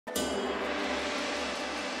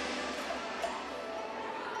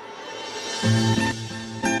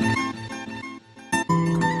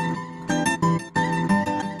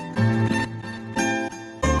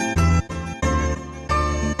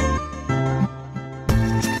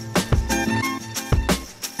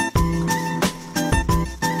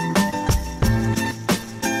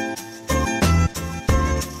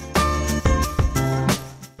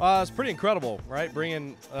It's pretty incredible, right?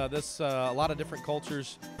 Bringing a lot of different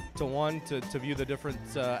cultures to one to view the different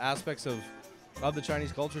aspects of the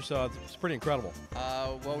Chinese culture. So it's pretty incredible.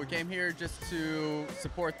 Well, we came here just to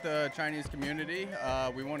support the Chinese community.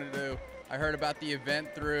 I heard about the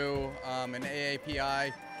event through an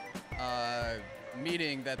AAPI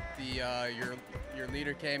meeting that your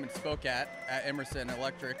leader came and spoke at Emerson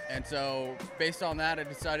Electric, and so based on that, I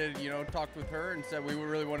decided, talked with her and said we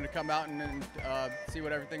really wanted to come out and see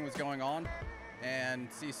what everything was going on, and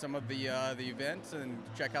see some of the events and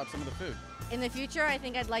check out some of the food. In the future, I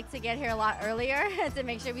think I'd like to get here a lot earlier to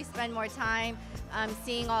make sure we spend more time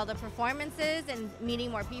seeing all the performances and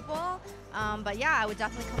meeting more people. But yeah, I would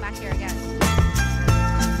definitely come back here again.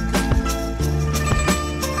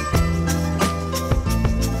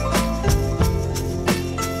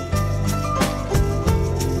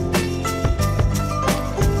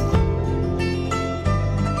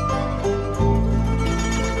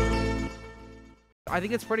 I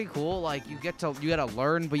think it's pretty cool. Like you get to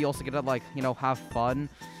learn, but you also get to have fun,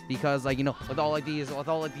 because with all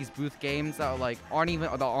these booth games that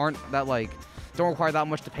don't require that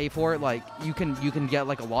much to pay for it. Like you can get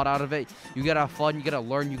a lot out of it. You gotta have fun. You gotta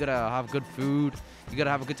learn. You gotta have good food. You gotta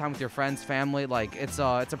have a good time with your friends, family. Like it's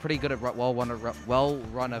a pretty good,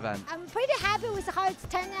 well-run event. I'm pretty happy with how it's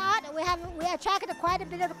turned out. We attracted quite a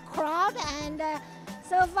bit of crowd, and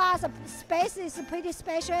so far the space is pretty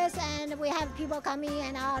spacious, and we have people coming in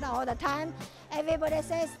and out all the time. Everybody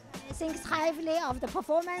thinks highly of the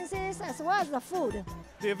performances as well as the food.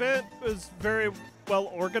 The event was very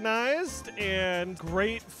well organized, and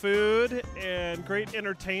great food and great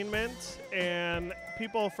entertainment, and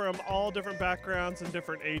people from all different backgrounds and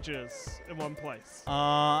different ages in one place.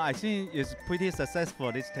 I think it's pretty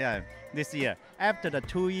successful this year. After the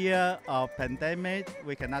 2 years of pandemic,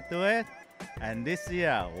 we cannot do it. And this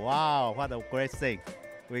year, wow, what a great thing.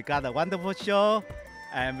 We got a wonderful show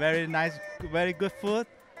and very nice, very good food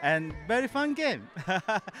and very fun game.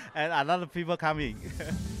 And a lot of people coming.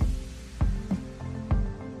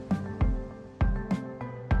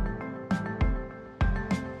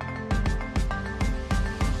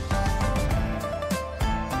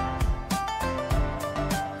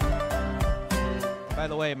 By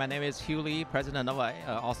the way, my name is Hugh Lee, president of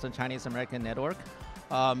Austin Chinese American Network.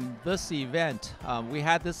 This event, we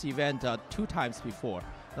had this event 2 times before.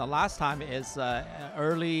 The last time is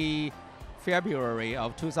early February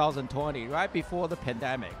of 2020, right before the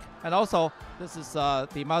pandemic. And also, this is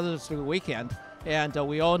the Mother's Day weekend, and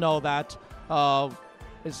we all know that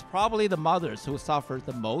it's probably the mothers who suffered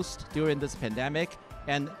the most during this pandemic,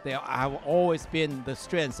 and they have always been the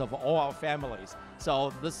strengths of all our families.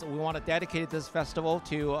 So we want to dedicate this festival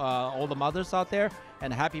to all the mothers out there,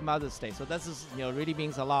 and Happy Mother's Day. So this is, really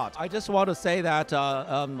means a lot. I just want to say that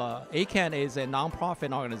ACAN is a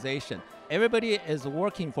nonprofit organization. Everybody is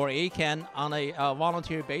working for ACAN on a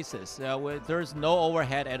volunteer basis. There's no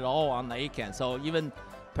overhead at all on the ACAN. So even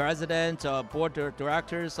president, board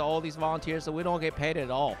directors, all these volunteers, so we don't get paid at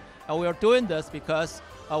all. And we are doing this because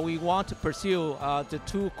we want to pursue the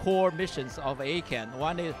 2 core missions of ACAN.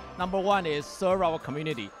 Number one is serve our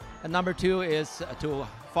community, and number 2 is to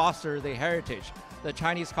foster the heritage, the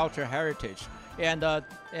Chinese culture heritage. And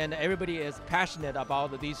everybody is passionate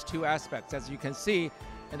about these 2 aspects. As you can see,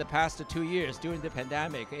 in the past 2 years during the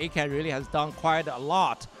pandemic, ACAN really has done quite a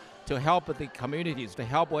lot to help the communities, to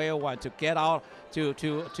help everyone to get out, to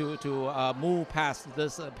move past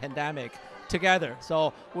this pandemic together.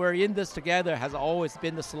 So we're in this together has always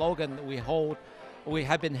been the slogan we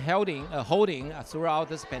have been holding throughout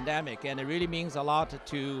this pandemic, and it really means a lot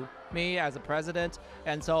to me as a president.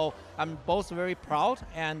 And so I'm both very proud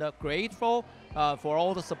and grateful for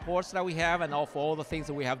all the supports that we have and for all the things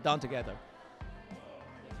that we have done together.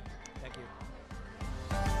 Thank you.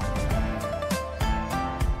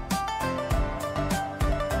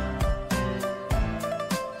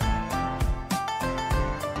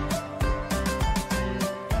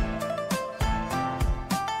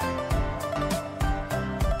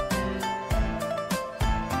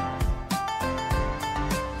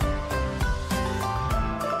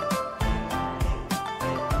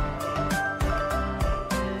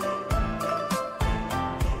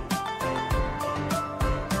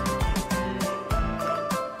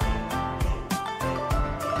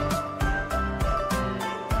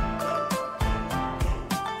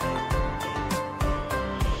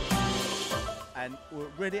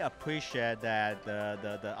 really appreciate that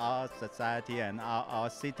our society and our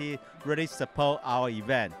city really support our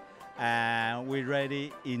event. And we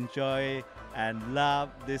really enjoy and love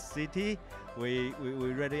this city. We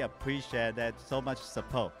really appreciate that so much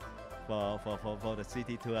support for the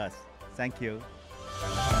city to us. Thank you.